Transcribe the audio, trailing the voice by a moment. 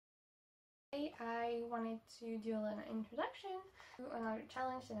Today I wanted to do a little introduction to another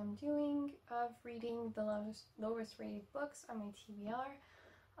challenge that I'm doing of reading the lowest rated books on my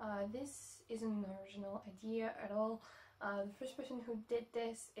TBR. This isn't an original idea at all. The first person who did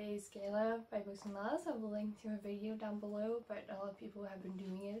this is Kayla by Books and Laws. I will link to her video down below, but a lot of people have been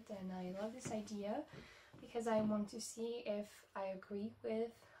doing it and I love this idea because I want to see if I agree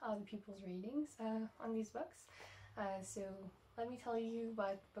with other people's ratings on these books. So let me tell you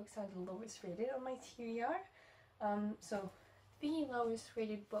what books are the lowest rated on my TBR. So the lowest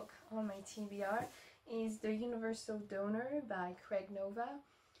rated book on my TBR is The Universal Donor by Craig Nova.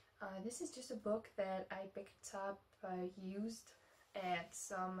 This is just a book that I picked up used at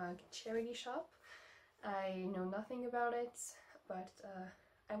some charity shop. I know nothing about it, but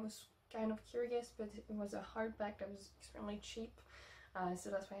I was kind of curious, but it was a hardback that was extremely cheap, so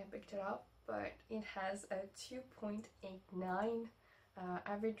that's why I picked it up. But it has a 2.89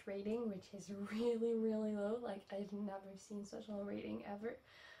 average rating, which is really low. Like, I've never seen such a low rating ever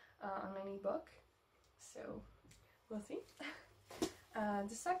on any book, so we'll see.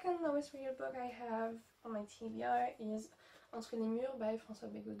 The second lowest rated book I have on my TBR is Entre les murs by François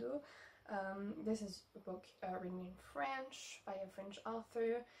Bégodeau. This is a book written in French by a French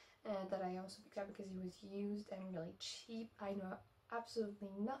author, and that I also picked up because it was used and really cheap. I know absolutely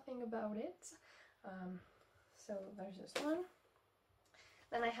nothing about it, so there's this one.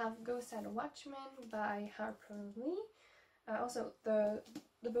 Then I have Ghost and Watchmen by Harper Lee. Also, the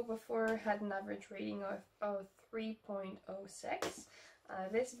book before had an average rating of 3.06.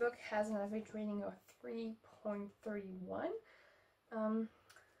 This book has an average rating of 3.31.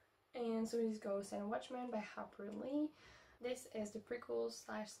 And so is Ghost and Watchmen by Harper Lee. This is the prequel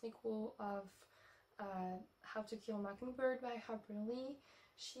slash sequel of How to Kill a Mockingbird by Harper Lee.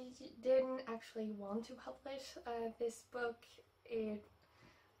 She didn't actually want to publish this book. It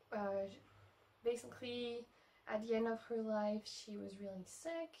basically, at the end of her life, she was really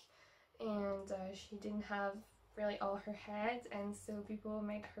sick, and she didn't have really all her heads, and so people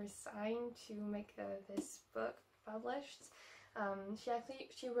made her sign to make this book published.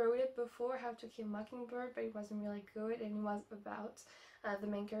 She wrote it before How to Kill a Mockingbird, but it wasn't really good, and it was about the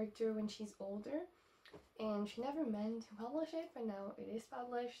main character when she's older. And she never meant to publish it, but now it is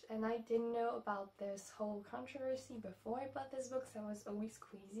published, and I didn't know about this whole controversy before I bought this book, so I was always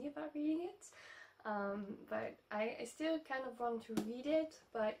queasy about reading it. But I still kind of want to read it,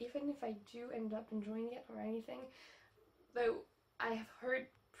 but even if I do end up enjoying it or anything, though I have heard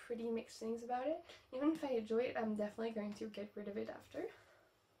pretty mixed things about it, even if I enjoy it, I'm definitely going to get rid of it after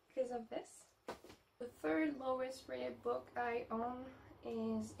because of this. The third lowest rated book I own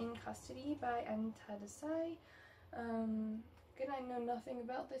is In Custody by Anita Desai. Again, I know nothing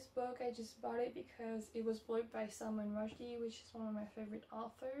about this book. I just bought it because it was blogged by Salman Rushdie, which is one of my favorite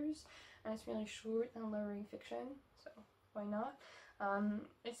authors, and it's really short and literary fiction, so why not?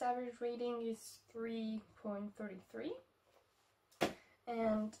 Its average rating is 3.33,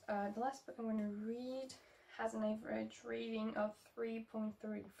 and the last book I'm going to read has an average rating of 3.34,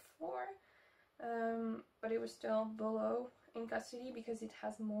 but it was still below In Custody because it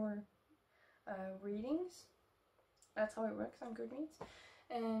has more readings. That's how it works on Goodreads.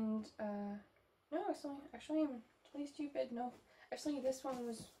 And no, actually I'm totally stupid. No, actually this one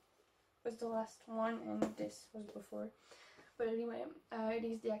was the last one and this was before. But anyway, it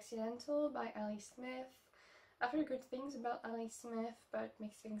is The Accidental by Ali Smith. I've heard good things about Ali Smith, but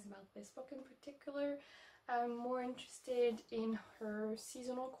mixed things about this book in particular. I'm more interested in her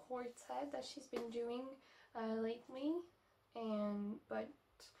seasonal quartet that she's been doing lately, but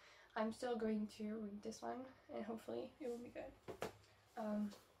I'm still going to read this one and hopefully it will be good.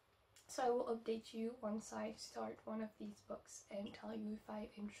 So I will update you once I start one of these books and tell you if I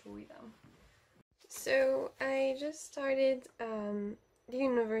enjoy them. So I just started The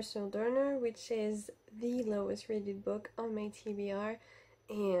Universal Donor, which is the lowest rated book on my TBR,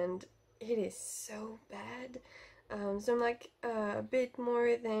 and it is so bad. So I'm like a bit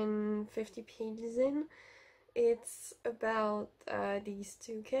more than 50 pages in. It's about these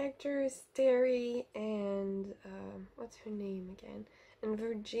two characters, Terry and what's her name again? And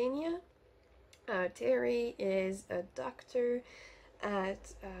Virginia. Terry is a doctor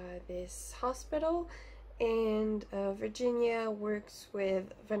at this hospital, and Virginia works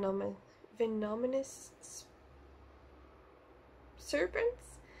with venomous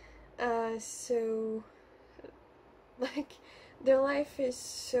serpents. So, like, their life is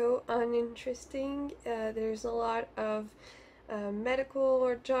so uninteresting. There's a lot of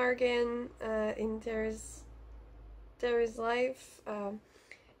medical jargon in Terry's life,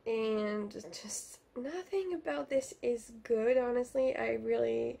 and just nothing about this is good, honestly. I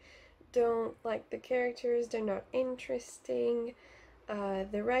really don't like the characters, they're not interesting.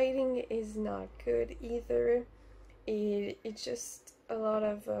 The writing is not good either. It's just a lot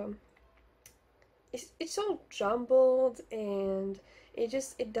of it's all jumbled, and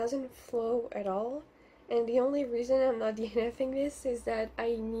it doesn't flow at all. And the only reason I'm not DNFing this is that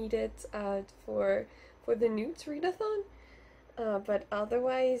I need it for the Newts readathon. But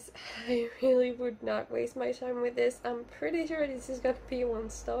otherwise, I really would not waste my time with this. I'm pretty sure this is gonna be 1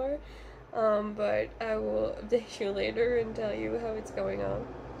 star, but I will update you later and tell you how it's going on.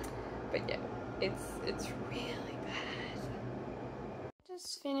 But yeah, it's really bad.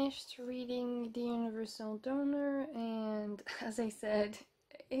 Just finished reading The Universal Donor, and as I said,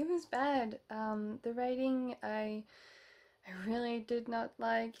 it was bad. The writing I really did not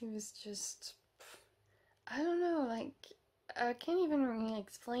like. It was just, I don't know, like, I can't even really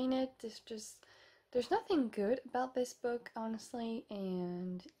explain it. There's nothing good about this book, honestly,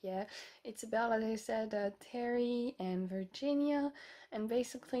 and yeah, it's about, as I said, Terry and Virginia, and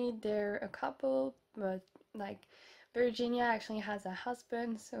basically they're a couple, but like Virginia actually has a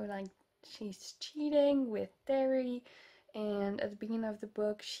husband, so like she's cheating with Terry, and at the beginning of the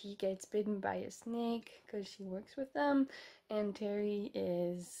book she gets bitten by a snake because she works with them, and Terry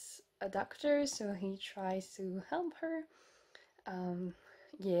is a doctor, so he tries to help her.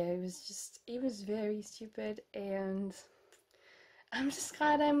 Yeah, it was very stupid, and I'm just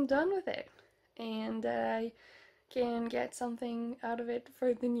glad I'm done with it, and that I can get something out of it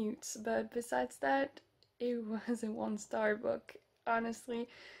for the Newts. But besides that, it was a 1 star book. Honestly,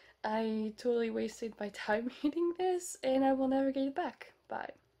 I totally wasted my time reading this, and I will never get it back,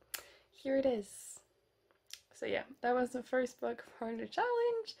 but here it is. So yeah, that was the first book for the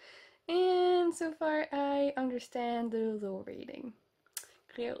challenge, and so far I understand the low rating,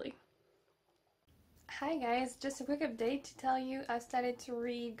 clearly. Hi guys, just a quick update to tell you I started to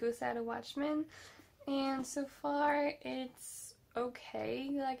read Ghost Out of Watchmen, and so far it's okay.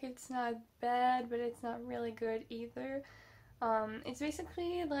 Like, it's not bad, but it's not really good either. It's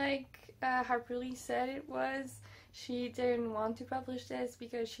basically like Harper Lee said it was. She didn't want to publish this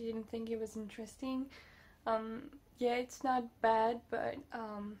because she didn't think it was interesting. Yeah, it's not bad, but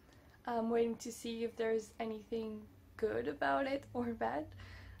I'm waiting to see if there's anything good about it or bad.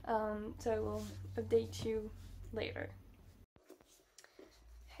 So I will update you later.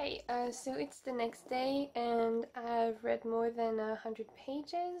 Hey, so it's the next day, and I've read more than 100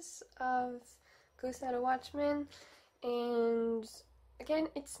 pages of Ghost Out of Watchmen, and again,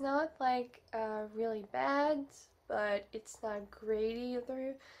 it's not like really bad, but it's not great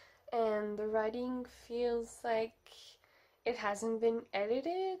either, and the writing feels like it hasn't been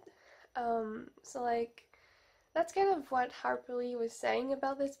edited. So like, that's kind of what Harper Lee was saying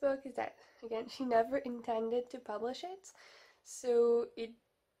about this book, is that, again, she never intended to publish it, so it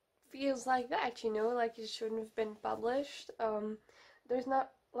feels like that, you know, like it shouldn't have been published. There's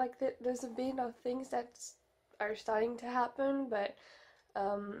not, like, there's a bit of things that are starting to happen, but,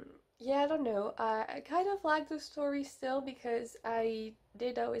 yeah, I don't know. I kind of like the story still, because I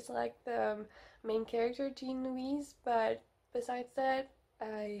did always like the main character, Jean Louise, but besides that,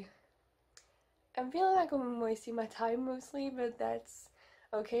 I'm feeling like I'm wasting my time mostly, but that's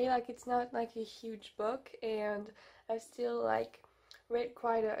okay. Like, it's not like a huge book, and I've still like read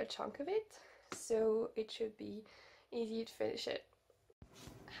quite a chunk of it, so it should be easy to finish it.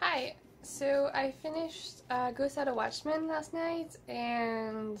 Hi! So I finished Ghost Out of Watchmen last night,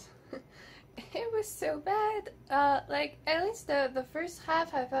 and it was so bad. Like, at least the first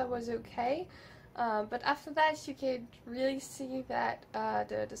half I thought was okay. But after that, you could really see that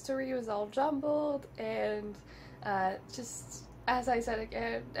the story was all jumbled, and just as I said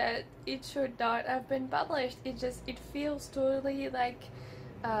again, that it should not have been published. It feels totally like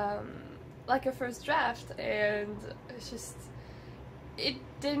a first draft, and it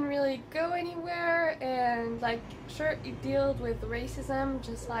didn't really go anywhere. And like, sure, it dealt with racism,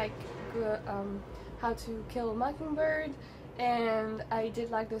 just like How to Kill a Mockingbird. And I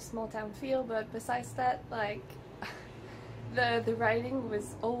did like the small town feel, but besides that, like, the writing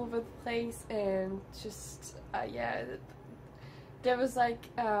was all over the place, and just yeah, there was like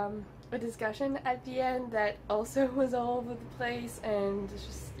a discussion at the end that also was all over the place, and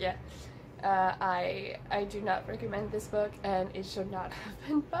just, yeah, I do not recommend this book, and it should not have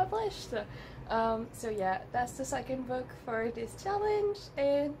been published. So yeah, that's the second book for this challenge,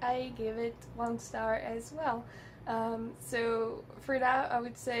 and I give it 1 star as well. So for now, I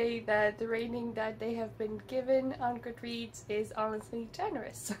would say that the rating that they have been given on Goodreads is honestly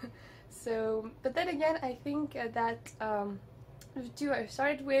generous. So, but then again, I think that the 2 I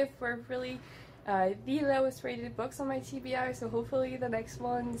started with were really the lowest rated books on my TBR, so hopefully the next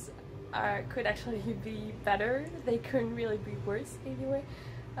ones could actually be better. They couldn't really be worse anyway.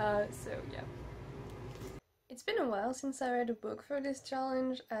 So yeah. It's been a while since I read a book for this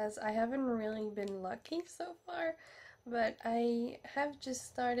challenge, as I haven't really been lucky so far, but I have just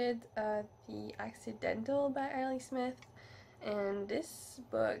started The Accidental by Eiley Smith, and this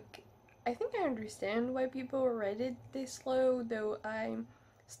book, I think I understand why people rate it this low, though I'm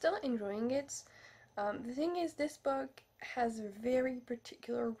still enjoying it. The thing is, this book has a very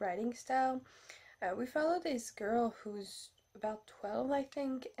particular writing style. We follow this girl who's about 12, I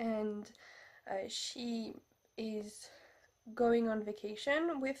think, and she is going on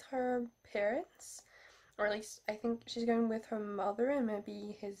vacation with her parents, or at least I think she's going with her mother and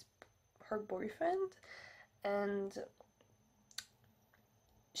maybe her boyfriend, and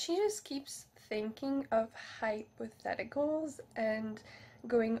she just keeps thinking of hypotheticals and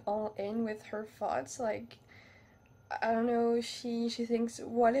going all in with her thoughts. Like, I don't know, she thinks,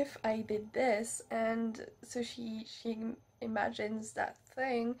 what if I did this? And so she imagines that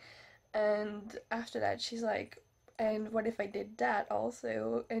thing, and after that she's like, and what if I did that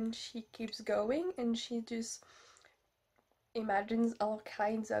also? And she keeps going, and she just imagines all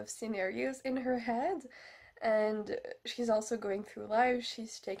kinds of scenarios in her head. And she's also going through life,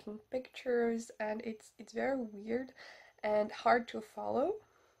 she's taking pictures, and it's very weird and hard to follow,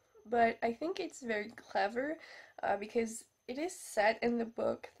 but I think it's very clever, because it is said in the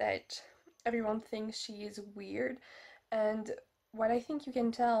book that everyone thinks she is weird, and what I think you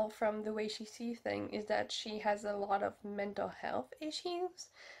can tell from the way she sees things is that she has a lot of mental health issues,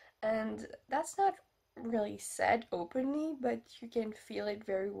 and that's not really said openly, but you can feel it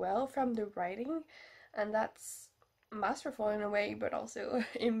very well from the writing, and that's masterful in a way, but also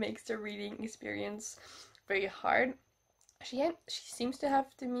it makes the reading experience very hard. She seems to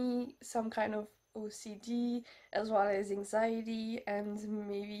have, to me, some kind of OCD as well as anxiety, and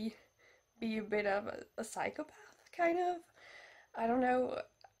maybe be a bit of a psychopath, kind of. I don't know.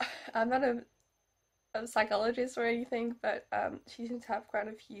 I'm not a psychologist or anything, but she seems to have quite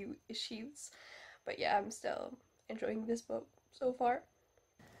a few issues. But yeah, I'm still enjoying this book so far.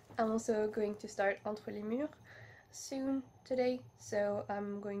 I'm also going to start Entre les Murs soon today, so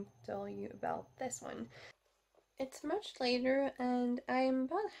I'm going to tell you about this one. It's much later, and I'm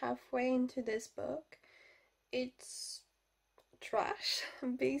about halfway into this book. It's trash,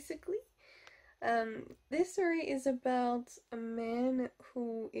 basically. This story is about a man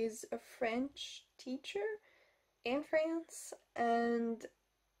who is a French teacher in France, and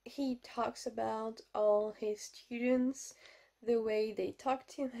he talks about all his students, the way they talk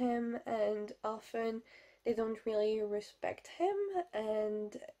to him, and often they don't really respect him,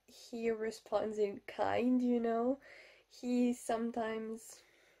 and he responds in kind, you know. He sometimes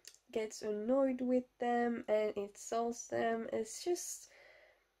gets annoyed with them and insults them. It's just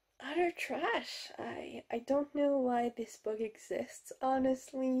utter trash. I don't know why this book exists,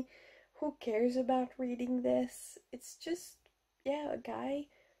 honestly. Who cares about reading this? It's just, yeah, a guy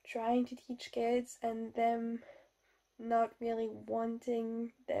trying to teach kids and them not really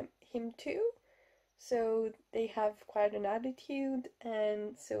wanting him to. So they have quite an attitude,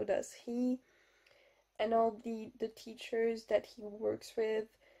 and so does he. And all the teachers that he works with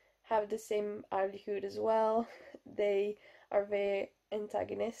have the same attitude as well. They are very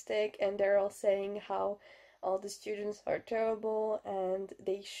antagonistic, and they're all saying how all the students are terrible and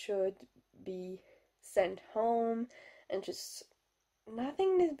they should be sent home, and just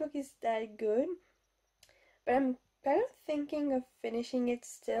nothing in this book is that good. But I'm kind of thinking of finishing it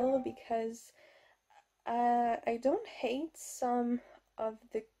still, because I don't hate some of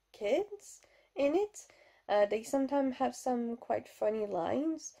the kids in it. They sometimes have some quite funny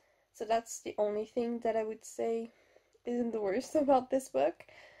lines, so that's the only thing that I would say isn't the worst about this book.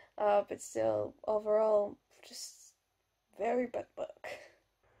 But still, overall, just very bad book.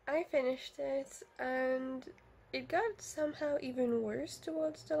 I finished it, and it got somehow even worse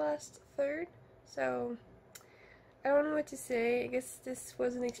towards the last third, so I don't know what to say. I guess this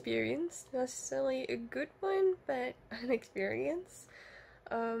was an experience. Not necessarily a good one, but an experience.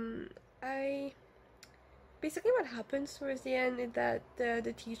 I basically, what happens towards the end is that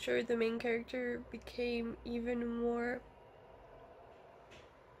the teacher, the main character, became even more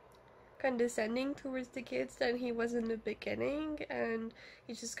condescending towards the kids than he was in the beginning, and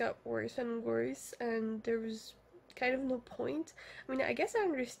he just got worse and worse, and there was kind of no point. I mean, I guess I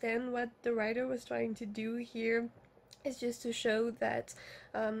understand what the writer was trying to do here. It's just to show that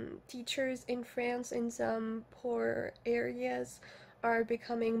teachers in France, in some poor areas, are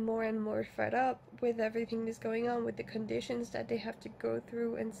becoming more and more fed up with everything that's going on, with the conditions that they have to go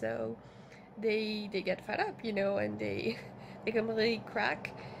through, and so they get fed up, you know, and they completely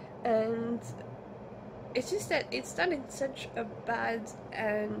crack. and it's just that it's done in such a bad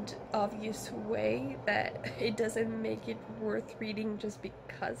and obvious way that it doesn't make it worth reading just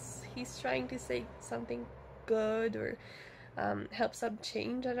because he's trying to say something good or help some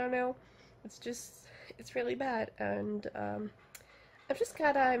change. I don't know. It's really bad, and I'm just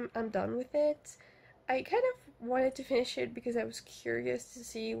glad I'm done with it. I kind of wanted to finish it because I was curious to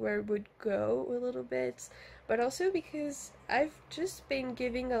see where it would go a little bit, but also because I've just been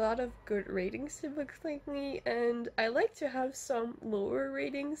giving a lot of good ratings to books lately, and I like to have some lower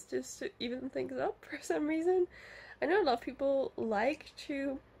ratings just to even things up for some reason. I know a lot of people like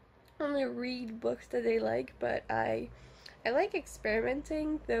to only read books that they like, but I like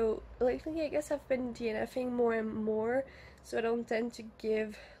experimenting, though lately I guess I've been DNFing more and more, so I don't tend to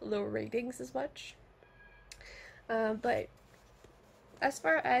give low ratings as much. But as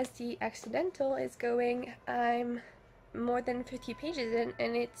far as The Accidental is going, I'm more than 50 pages in,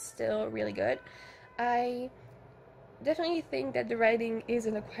 and it's still really good. I definitely think that the writing is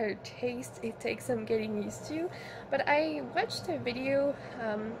an acquired taste. It takes some getting used to, but I watched a video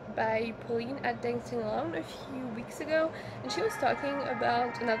by Pauline at Dancing Alone a few weeks ago, and she was talking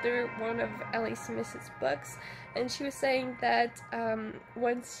about another one of Ellie Smith's books, and she was saying that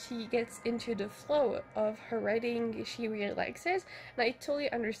once she gets into the flow of her writing, she really likes it, and I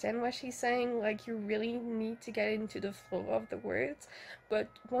totally understand what she's saying. Like, you really need to get into the flow of the words, but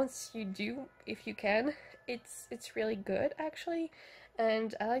once you do, if you can, it's really good actually,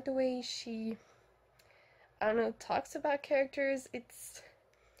 and I like the way she, I don't know, talks about characters.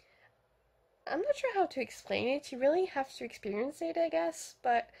 I'm not sure how to explain it. You really have to experience it, I guess,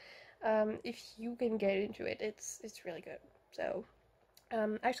 but if you can get into it, it's really good. So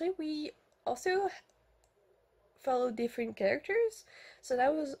actually we also follow different characters, so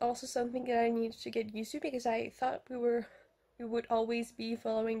that was also something that I needed to get used to, because I thought we would always be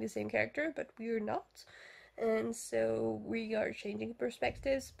following the same character, but we are not. And so we are changing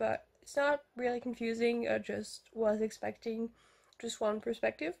perspectives, but it's not really confusing. I just was expecting just one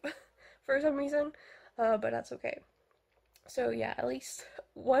perspective for some reason, but that's okay. So yeah, at least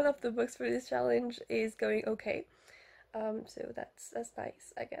one of the books for this challenge is going okay. So that's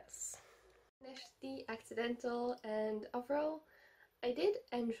nice, I guess. Finished The Accidental, and overall I did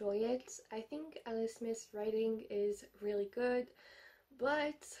enjoy it. I think Alice Smith's writing is really good,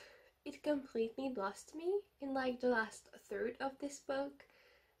 but it completely lost me in like the last third of this book.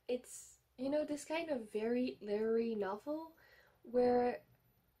 It's, you know, this kind of very literary novel where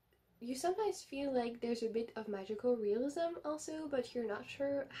you sometimes feel like there's a bit of magical realism also, but you're not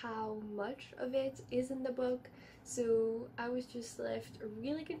sure how much of it is in the book, so I was just left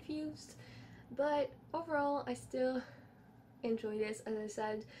really confused. But overall, I still enjoy this. As I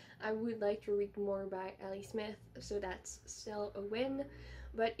said, I would like to read more by Ellie Smith, so that's still a win.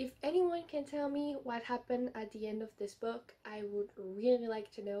 But if anyone can tell me what happened at the end of this book, I would really like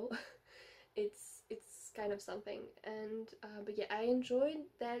to know. it's kind of something. And but yeah, I enjoyed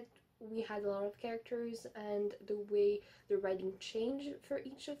that we had a lot of characters and the way the writing changed for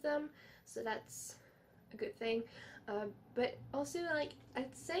each of them, so that's a good thing. But also, like,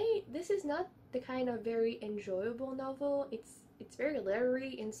 I'd say this is not the kind of very enjoyable novel. It's very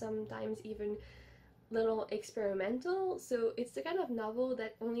literary and sometimes even little experimental, so it's the kind of novel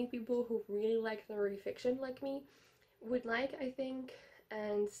that only people who really like literary fiction like me would like, I think.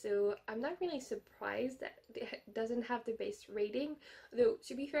 And so I'm not really surprised that it doesn't have the base rating, though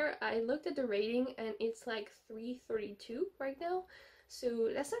to be fair, I looked at the rating and it's like 332 right now, so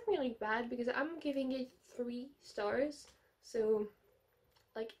that's not really bad because I'm giving it 3 stars, so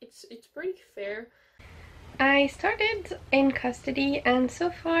like it's pretty fair. I started In Custody, and so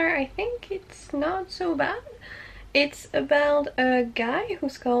far I think it's not so bad. It's about a guy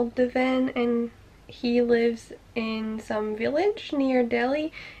who's called Devan, and he lives in some village near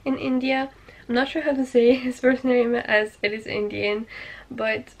Delhi in India. I'm not sure how to say his first name as it is Indian,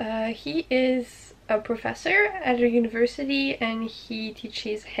 but he is a professor at a university and he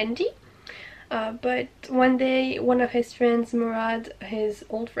teaches Hindi. But one day one of his friends, Murad, his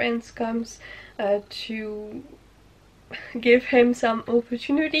old friends, comes to give him some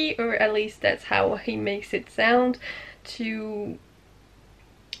opportunity, or at least that's how he makes it sound, to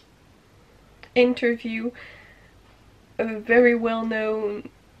interview a very well-known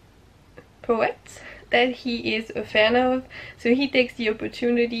poet that he is a fan of. So he takes the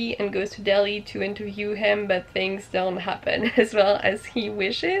opportunity and goes to Delhi to interview him, but things don't happen as well as he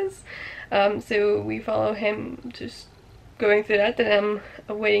wishes. So we follow him just going through that, and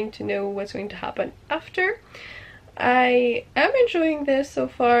I'm waiting to know what's going to happen after. I am enjoying this so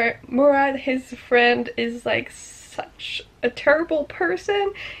far. Murad, his friend, is like such a terrible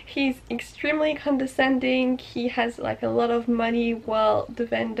person. He's extremely condescending. He has like a lot of money while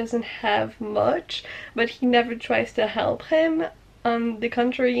Deven doesn't have much, but he never tries to help him. On the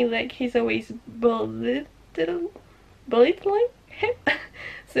contrary, like he's always belittling him.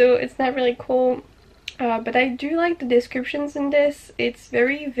 So it's not really cool. But I do like the descriptions in this. It's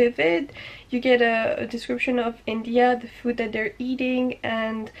very vivid. You get a description of India, the food that they're eating,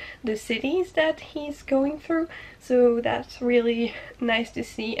 and the cities that he's going through. So that's really nice to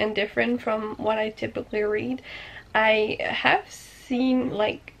see and different from what I typically read. I have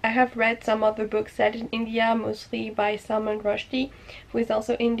read some other books set in India, mostly by Salman Rushdie, who is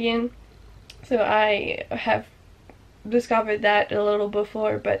also Indian. So I have discovered that a little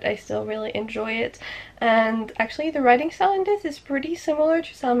before, but I still really enjoy it. And actually the writing style in this is pretty similar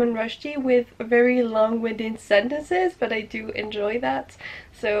to Salman Rushdie, with very long-winded sentences, but I do enjoy that.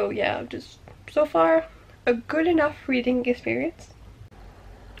 So yeah, just so far a good enough reading experience.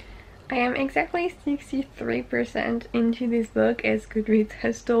 I am exactly 63% into this book, as Goodreads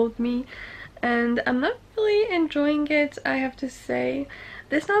has told me, and I'm not really enjoying it, I have to say.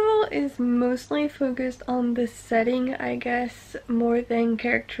 This novel is mostly focused on the setting, I guess, more than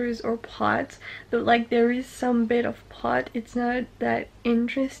characters or plot. But like there is some bit of plot, it's not that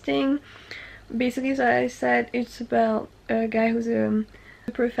interesting. Basically, as I said, it's about a guy who's a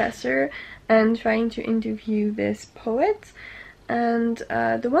professor and trying to interview this poet. And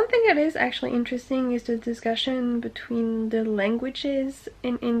the one thing that is actually interesting is the discussion between the languages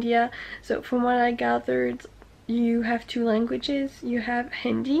in India. So from what I gathered, you have two languages. You have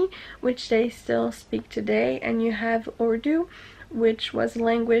Hindi, which they still speak today, and you have Urdu, which was a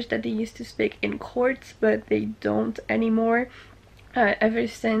language that they used to speak in courts, but they don't anymore ever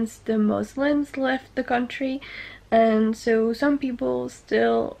since the Muslims left the country. And so some people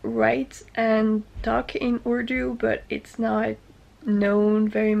still write and talk in Urdu, but it's not known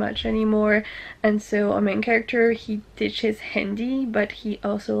very much anymore. And so our main character, he teaches Hindi, but he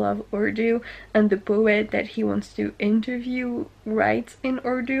also loves Urdu, and the poet that he wants to interview writes in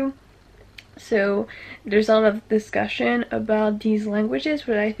Urdu. So there's a lot of discussion about these languages,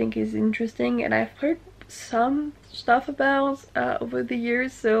 which I think is interesting, and I've heard some stuff about over the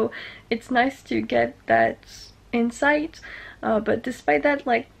years, so it's nice to get that insight. But despite that,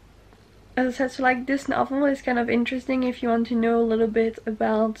 like as I said, so like this novel is kind of interesting if you want to know a little bit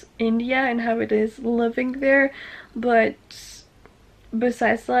about India and how it is living there, but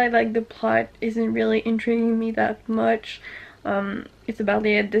besides that, like the plot isn't really intriguing me that much. It's about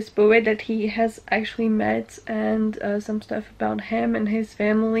this poet that he has actually met, and some stuff about him and his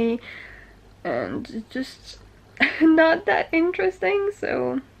family, and it's just not that interesting.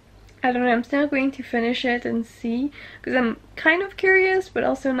 So I don't know, I'm still going to finish it and see, because I'm kind of curious, but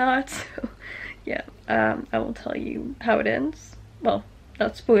also not, so yeah, I will tell you how it ends. Well,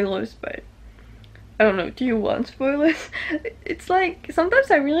 not spoilers, but I don't know, do you want spoilers? It's like,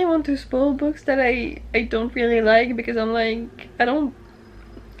 sometimes I really want to spoil books that I don't really like, because I'm like, I'm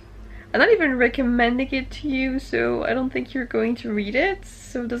not even recommending it to you, so I don't think you're going to read it,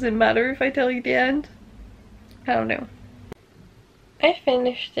 so it doesn't matter if I tell you the end. I don't know. I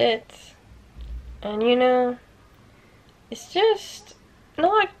finished it, and you know, it's just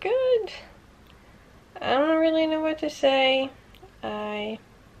not good. I don't really know what to say. I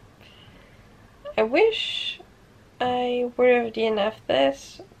wish I would have DNF'd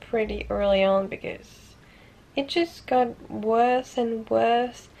this pretty early on, because it just got worse and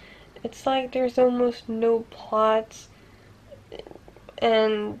worse. It's like there's almost no plot,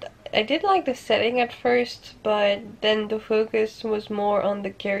 and I did like the setting at first, but then the focus was more on the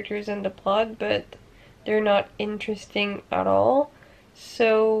characters and the plot, but they're not interesting at all.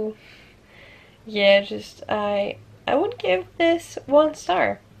 So yeah, just I would give this 1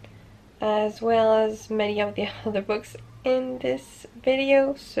 star, as well as many of the other books in this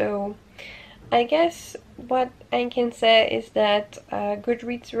video. So I guess what I can say is that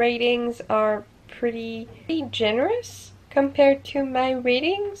Goodreads ratings are pretty generous compared to my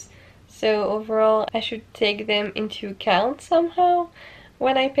ratings. So overall, I should take them into account somehow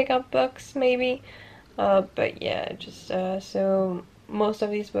when I pick up books, maybe. But yeah, just so most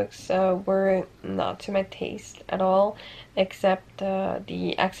of these books were not to my taste at all, except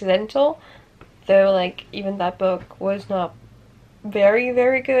The Accidental. Though, like, even that book was not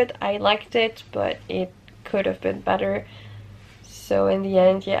very good. I liked it, but it could have been better. So in the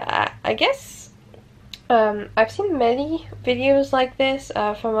end, yeah, I guess I've seen many videos like this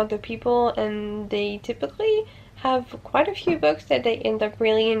from other people, and they typically have quite a few books that they end up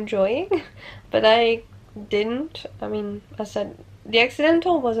really enjoying, but I didn't. I mean, I said The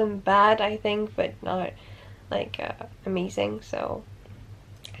Accidental wasn't bad, I think, but not like amazing, so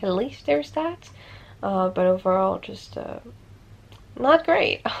at least there's that. But overall, just not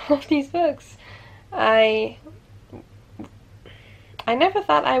great. All of these books, I never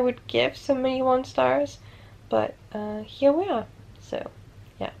thought I would give so many 1 stars, but here we are. So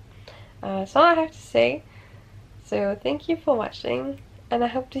yeah, that's all I have to say. So thank you for watching, and I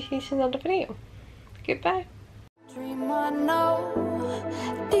hope to see you in another video. Goodbye. Dream I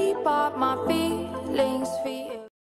know, deep up my feelings.